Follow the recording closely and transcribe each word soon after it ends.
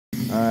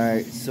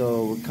Alright,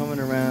 so we're coming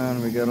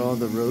around. We got all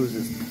the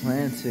roses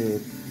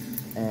planted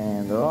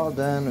and they're all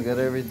done. We got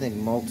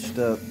everything mulched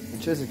up.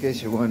 Just in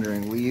case you're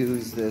wondering, we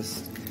use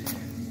this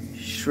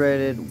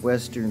shredded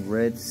western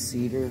red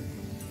cedar.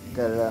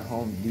 Got it at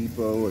Home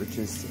Depot or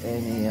just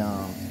any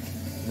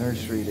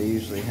nursery. They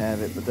usually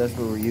have it, but that's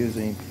what we're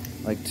using.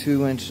 Like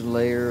 2-inch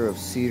layer of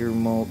cedar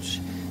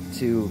mulch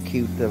to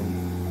keep the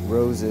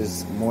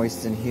roses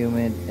moist and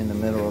humid in the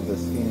middle of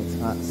this Phoenix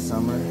hot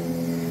summer.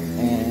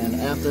 And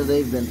after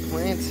they've been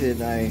planted,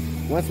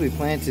 once we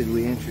planted,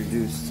 we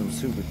introduced some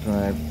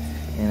superthrive,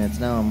 and it's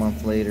now a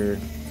month later,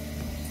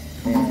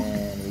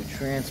 and we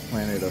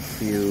transplanted a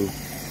few.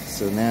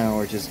 So now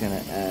we're just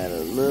gonna add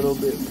a little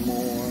bit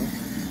more,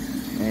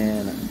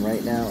 and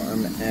right now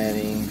I'm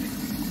adding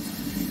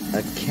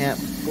a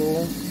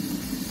capful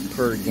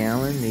per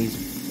gallon.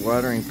 These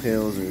watering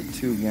pails are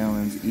 2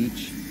 gallons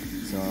each,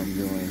 so I'm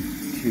doing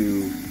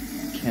 2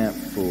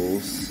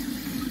 capfuls.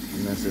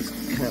 And this is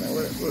kind of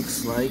what it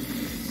looks like.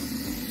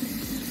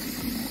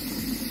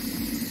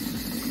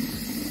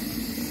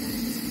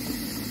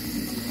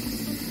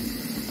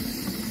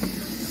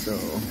 So,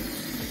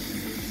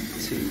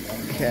 2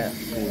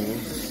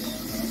 capfuls.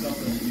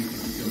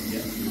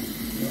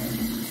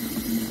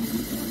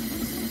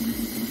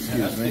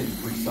 Excuse me.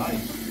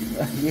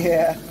 Precise.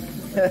 Yeah.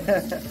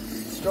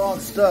 Strong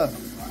stuff.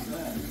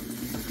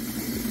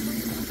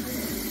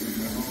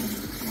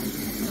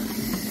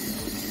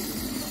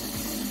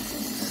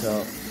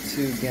 So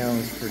 2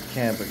 gallons per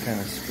cap. I kind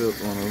of spilt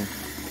one of them,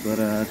 but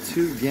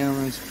 2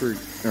 gallons per,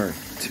 or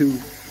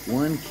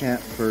 1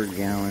 cap per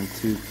gallon,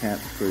 2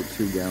 caps per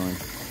 2 gallon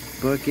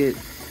bucket.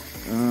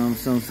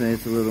 Some say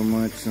it's a little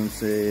much, some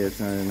say it's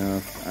not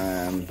enough.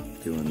 I'm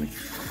doing the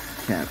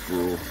cap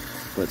rule,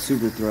 but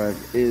superthrive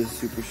is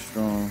super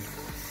strong.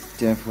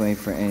 Definitely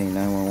for any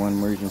 911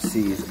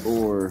 emergencies,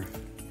 or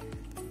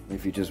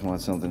if you just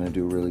want something to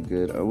do really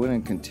good. I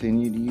wouldn't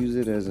continue to use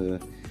it as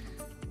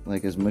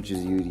much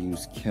as you'd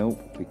use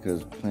kelp,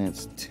 because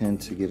plants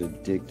tend to get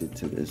addicted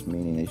to this,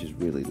 meaning they just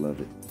really love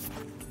it.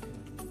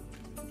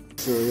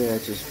 So yeah,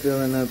 just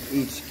filling up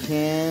each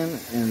can,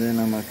 and then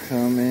I'm gonna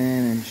come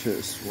in and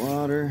just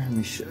water. Let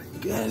me show you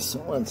guys. So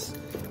once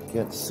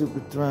got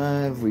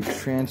superthrive, we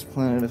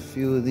transplanted a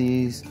few of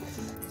these,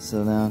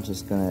 so now I'm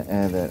just gonna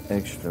add that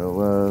extra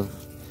love.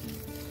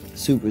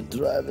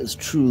 Superthrive is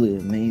truly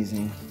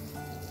amazing.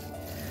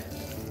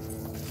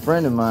 A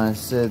friend of mine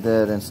said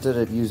that instead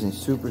of using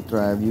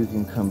superthrive, you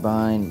can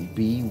combine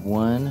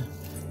B1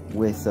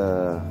 with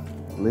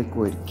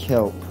liquid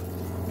kelp,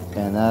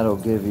 and that'll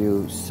give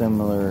you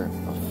similar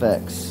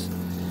effects.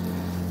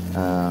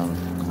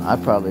 I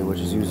probably would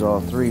just use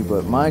all 3,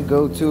 but my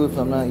go-to if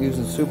I'm not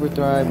using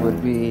superthrive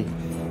would be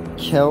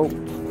kelp,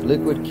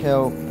 liquid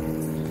kelp,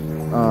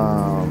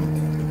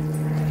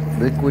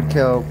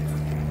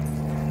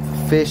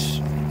 fish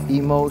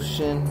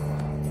emulsion,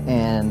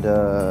 and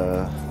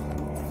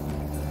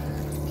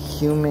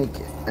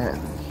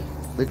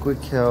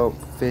liquid kelp,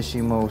 fish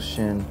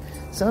emulsion.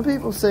 Some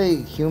people say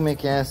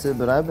humic acid,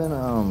 but I've been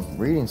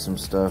reading some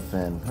stuff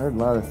and heard a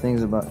lot of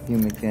things about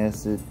humic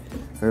acid.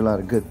 Heard a lot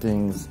of good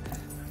things.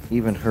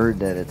 Even heard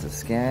that it's a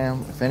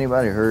scam. If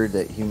anybody heard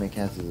that humic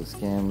acid is a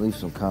scam, leave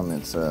some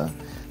comments. So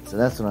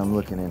that's what I'm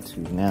looking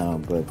into now.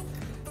 But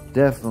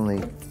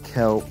definitely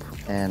kelp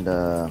and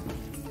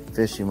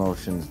fish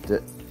emulsions,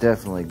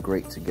 definitely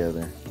great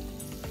together.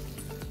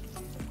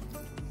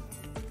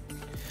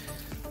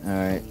 All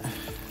right.